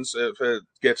Orleans if it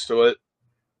gets to it.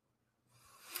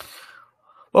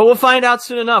 Well, we'll find out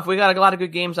soon enough. We got a lot of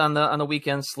good games on the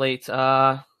weekend slate.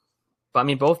 But I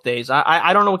mean, both days.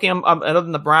 I don't know what game other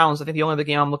than the Browns. I think the only other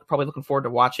game I'm probably looking forward to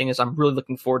watching is I'm really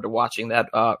looking forward to watching that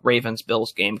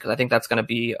Ravens-Bills game because I think that's going to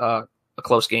be a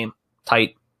close game,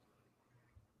 tight.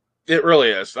 It really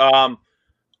is.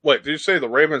 Wait, did you say the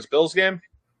Ravens-Bills game?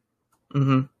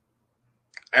 Mm-hmm.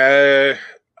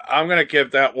 I'm going to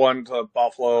give that one to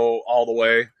Buffalo all the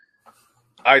way.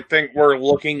 I think we're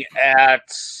looking at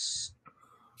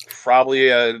probably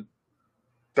a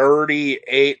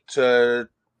 38-27.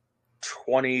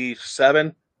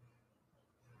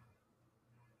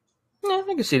 Yeah, I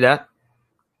can see that.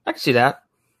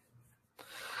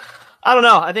 I don't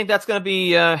know. I think that's going to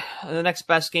be the next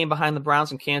best game behind the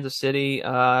Browns in Kansas City.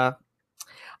 I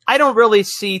don't really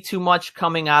see too much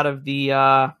coming out of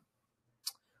the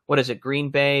what is it, Green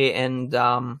Bay and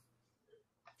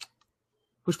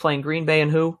who's playing Green Bay and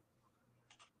who?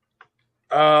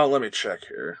 Let me check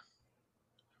here.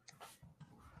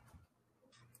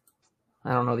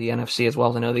 I don't know the NFC as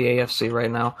well as I know the AFC right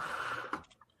now.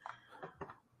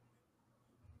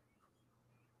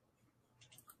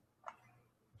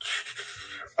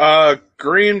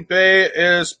 Green Bay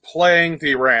is playing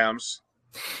the Rams.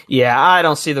 Yeah, I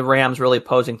don't see the Rams really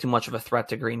posing too much of a threat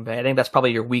to Green Bay. I think that's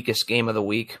probably your weakest game of the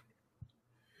week.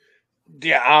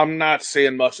 Yeah, I'm not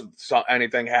seeing much of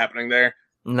anything happening there.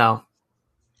 No.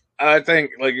 I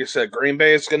think, like you said, Green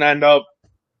Bay is going to end up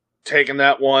taking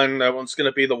that one. That one's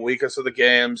going to be the weakest of the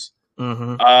games.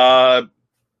 Mm-hmm.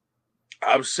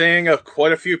 I'm seeing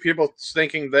quite a few people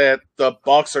thinking that the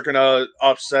Bucs are going to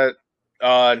upset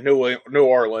New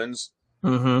Orleans.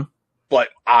 Mm-hmm. But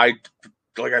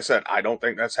like I said, I don't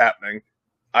think that's happening.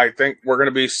 I think we're going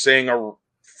to be seeing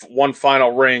one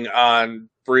final ring on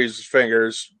Breeze's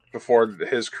fingers before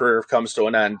his career comes to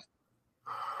an end.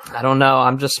 I don't know.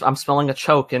 I'm smelling a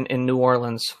choke in New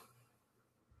Orleans.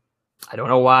 I don't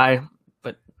know why,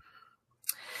 but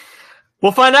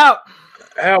We'll find out.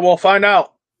 Yeah, we'll find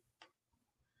out.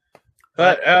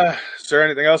 But is there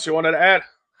anything else you wanted to add?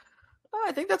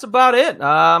 I think that's about it.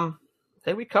 I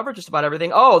think we covered just about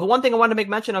everything. Oh, the one thing I wanted to make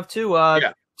mention of too.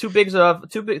 Two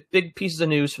big pieces of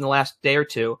news from the last day or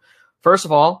two. First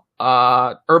of all,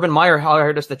 Urban Meyer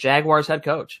hired as the Jaguars head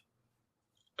coach.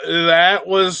 That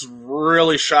was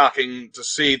really shocking to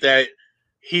see that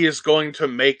he is going to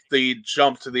make the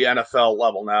jump to the NFL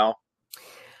level now.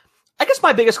 I guess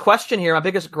my biggest question here, my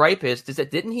biggest gripe is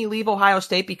that didn't he leave Ohio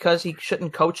State because he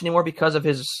shouldn't coach anymore because of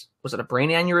his, was it a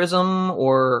brain aneurysm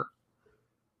or?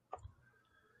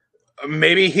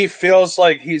 Maybe he feels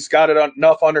like he's got it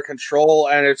enough under control,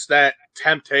 and it's that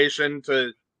temptation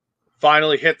to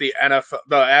finally hit the NFL,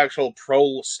 the actual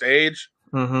pro stage,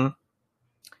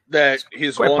 that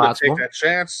he's willing to take that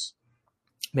chance.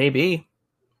 Maybe.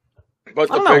 But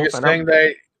the biggest thing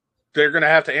they're going to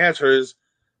have to answer is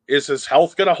his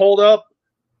health going to hold up,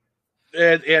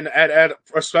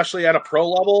 especially at a pro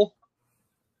level?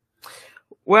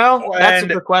 Well, that's a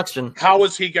good question. How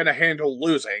is he going to handle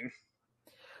losing?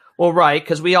 Well, right,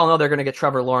 because we all know they're going to get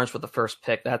Trevor Lawrence with the first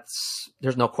pick.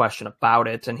 There's no question about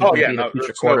it, and he will be the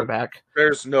future quarterback.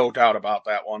 There's no doubt about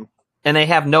that one. And they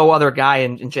have no other guy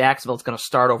in Jacksonville that's going to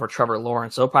start over Trevor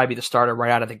Lawrence. They'll probably be the starter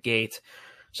right out of the gate.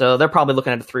 So they're probably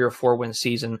looking at a 3 or 4 win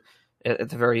season at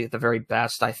the very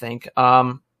best, I think.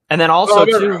 And then also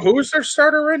who's their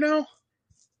starter right now?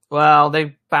 Well,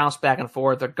 they bounce back and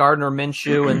forth. They're Gardner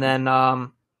Minshew, and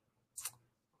then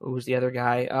who's the other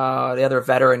guy? The other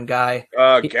veteran guy.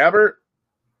 Gabbert?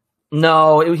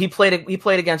 No, he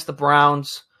played against the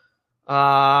Browns.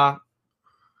 Bald.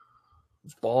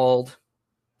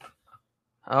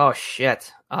 Oh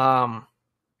shit.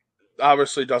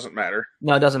 Obviously doesn't matter.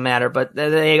 No, it doesn't matter. But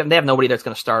they have nobody that's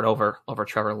going to start over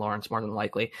Trevor Lawrence more than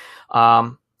likely.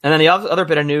 And then the other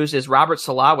bit of news is Robert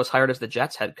Saleh was hired as the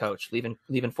Jets head coach, leaving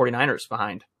 49ers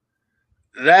behind.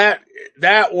 That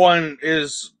one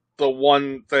is the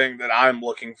one thing that I'm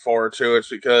looking forward to. It's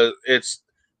because it's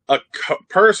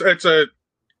a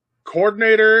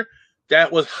coordinator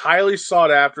that was highly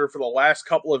sought after for the last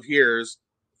couple of years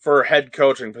for head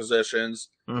coaching positions.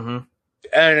 Mm-hmm.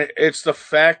 And it's the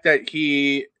fact that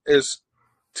he is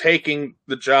taking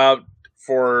the job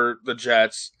for the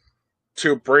Jets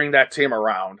to bring that team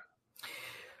around.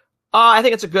 I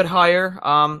think it's a good hire.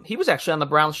 He was actually on the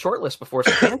Browns shortlist before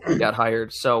Stefanski got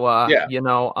hired. So,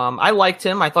 I liked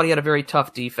him. I thought he had a very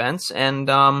tough defense. And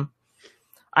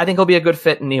I think he'll be a good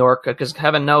fit in New York because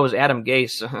heaven knows Adam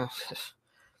Gase,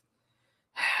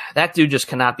 that dude just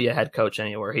cannot be a head coach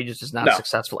anywhere. He just is not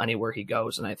successful anywhere he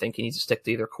goes. And I think he needs to stick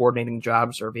to either coordinating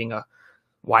jobs or being a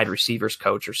wide receivers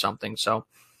coach or something. So,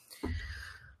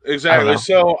 exactly.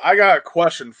 So I got a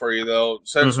question for you, though,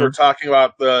 since we're talking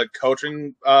about the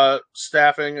coaching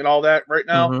staffing and all that right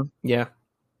now. Yeah.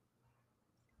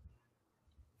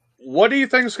 What do you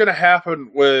think is going to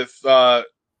happen with the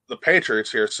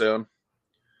Patriots here soon?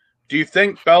 Do you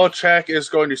think Belichick is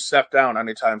going to step down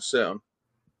anytime soon?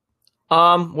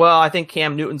 Well, I think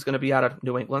Cam Newton's going to be out of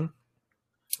New England.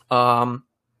 They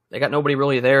got nobody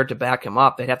really there to back him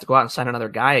up. They'd have to go out and sign another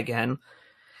guy again.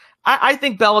 I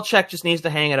think Belichick just needs to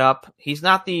hang it up. He's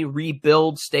not the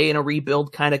stay in a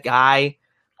rebuild kind of guy.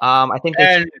 I think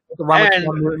the run with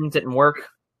Cam Newton didn't work.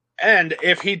 And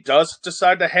if he does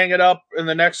decide to hang it up in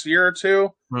the next year or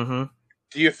two, do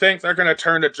you think they're going to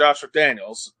turn to Josh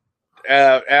McDaniels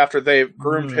after they've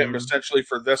groomed him essentially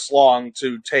for this long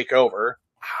to take over?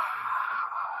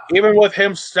 Even with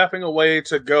him stepping away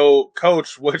to go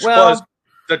coach, which was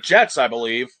the Jets, I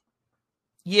believe.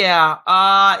 Yeah.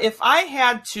 If I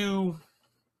had to...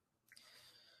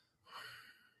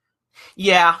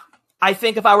 Yeah. I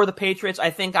think if I were the Patriots, I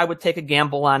think I would take a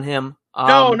gamble on him.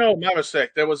 No, my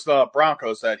mistake. That was the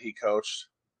Broncos that he coached.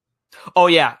 Oh,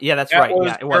 yeah. Yeah, that's right.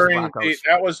 Yeah, it was Broncos.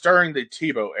 That was during the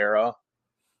Tebow era.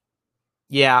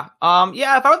 Yeah. If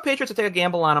I were the Patriots, I'd take a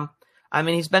gamble on him. I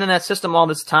mean, he's been in that system all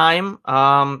this time.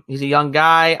 He's a young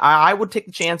guy. I would take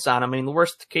the chance on him. I mean, the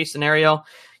worst case scenario,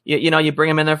 you bring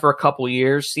him in there for a couple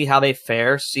years, see how they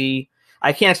fare.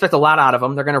 I can't expect a lot out of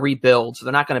them. They're going to rebuild, so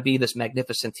they're not going to be this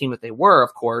magnificent team that they were,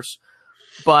 of course.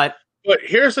 But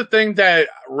here's the thing that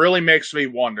really makes me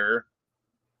wonder.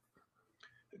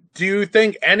 Do you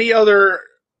think any other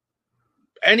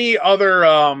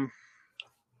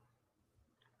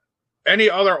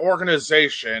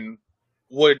organization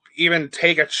would even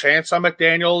take a chance on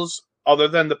McDaniels other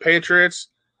than the Patriots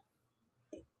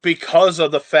because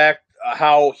of the fact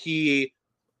how he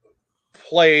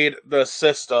played the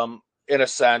system in a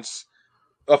sense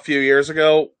a few years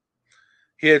ago?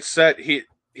 He had said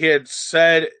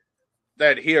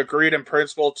that he agreed in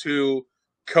principle to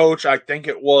coach, I think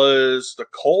it was the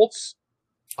Colts.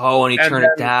 Oh, and he turned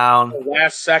it down. The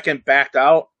last second backed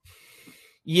out.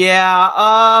 Yeah,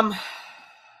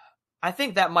 I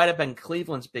think that might have been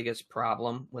Cleveland's biggest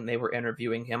problem when they were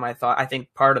interviewing him. I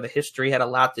think part of the history had a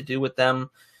lot to do with them,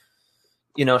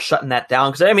 shutting that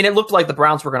down. Because, it looked like the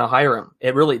Browns were going to hire him.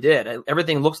 It really did.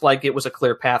 Everything looks like it was a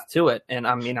clear path to it. And,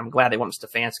 I'm glad they went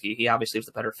with Stefanski. He obviously was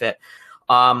the better fit.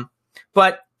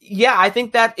 But, yeah, I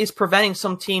think that is preventing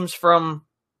some teams from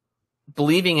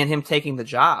believing in him taking the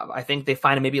job. I think they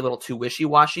find him maybe a little too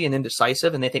wishy-washy and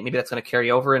indecisive, and they think maybe that's going to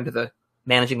carry over into the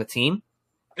managing the team.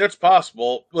 It's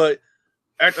possible, but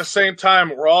at the same time,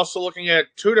 we're also looking at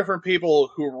two different people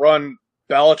who run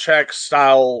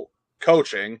Belichick-style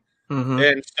coaching,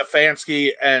 in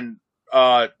Stefanski and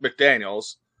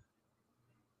McDaniels.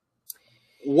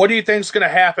 What do you think is going to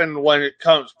happen when it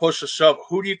comes push to shove?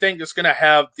 Who do you think is going to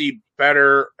have the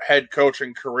better head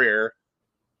coaching career?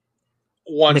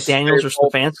 Once McDaniels or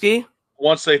Stefanski?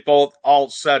 Once they both all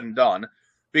said and done.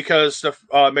 Because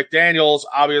McDaniels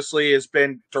obviously has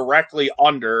been directly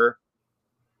under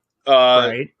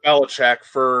Belichick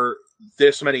for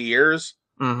this many years.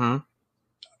 Mm-hmm.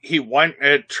 He went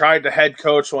and tried to head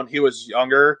coach when he was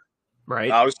younger. Right.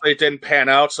 Obviously, it didn't pan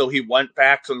out, so he went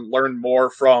back to learn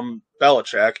more from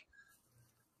Belichick.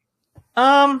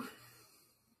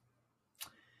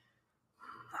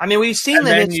 We've seen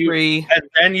the history. And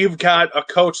then you've got a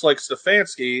coach like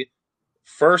Stefanski,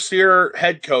 first-year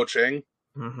head coaching,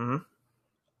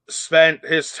 spent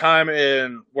his time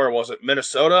in, where was it,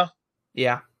 Minnesota?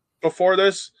 Yeah. Before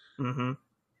this? Mm-hmm.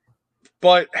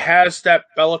 But has that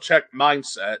Belichick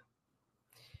mindset.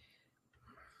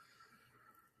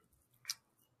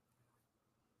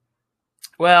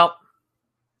 Well,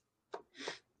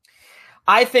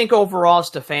 I think overall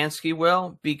Stefanski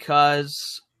will,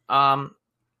 because I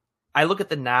look at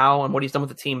the now and what he's done with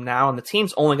the team now, and the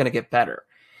team's only going to get better.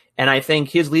 And I think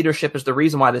his leadership is the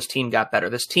reason why this team got better.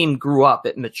 This team grew up.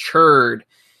 It matured.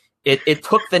 It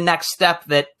took the next step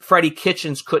that Freddie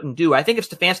Kitchens couldn't do. I think if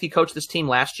Stefanski coached this team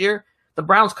last year, the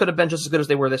Browns could have been just as good as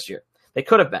they were this year. They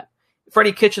could have been.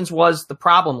 Freddie Kitchens was the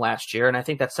problem last year, and I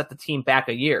think that set the team back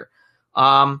a year.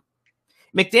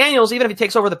 McDaniels, even if he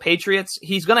takes over the Patriots,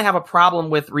 he's going to have a problem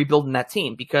with rebuilding that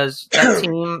team because that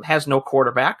team has no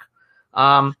quarterback.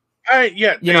 He's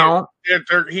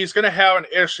going to have an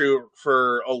issue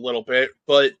for a little bit,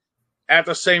 but at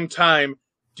the same time,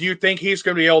 do you think he's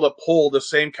going to be able to pull the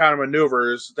same kind of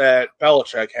maneuvers that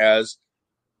Belichick has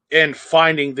in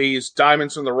finding these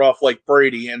diamonds in the rough like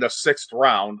Brady in the 6th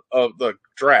round of the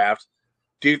draft?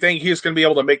 Do you think he's going to be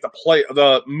able to make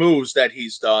the moves that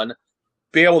he's done,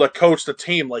 be able to coach the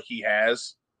team like he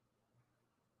has?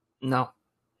 No.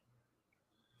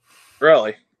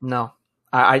 Really? No.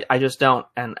 I just don't.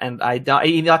 And I don't.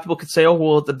 A lot of people could say, oh,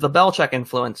 well, the Belichick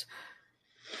influence.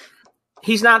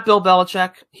 He's not Bill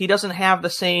Belichick. He doesn't have the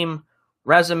same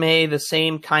resume, the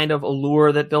same kind of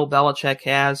allure that Bill Belichick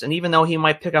has. And even though he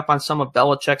might pick up on some of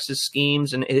Belichick's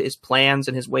schemes and his plans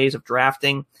and his ways of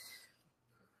drafting,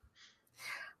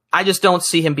 I just don't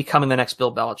see him becoming the next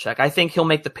Bill Belichick. I think he'll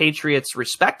make the Patriots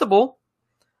respectable,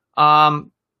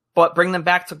 but bring them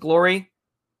back to glory?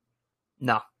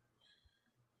 No.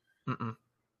 Mm-mm.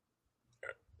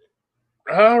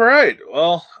 All right.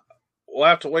 Well, we'll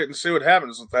have to wait and see what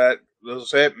happens with that.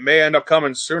 It may end up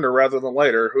coming sooner rather than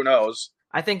later. Who knows?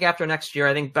 I think after next year,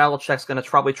 I think Belichick's going to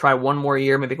probably try one more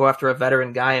year, maybe go after a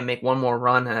veteran guy and make one more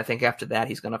run. And I think after that,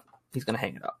 he's going to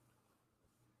hang it up.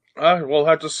 We'll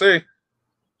have to see.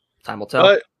 Time will tell.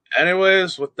 But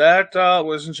anyways, with that,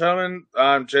 ladies and gentlemen,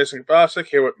 I'm Jason Bosick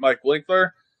here with Mike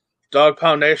Winkler. Dog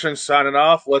Pound Nation signing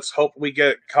off. Let's hope we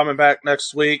get coming back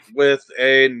next week with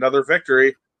another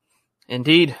victory.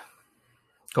 Indeed.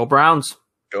 Go Browns.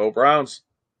 Go Browns.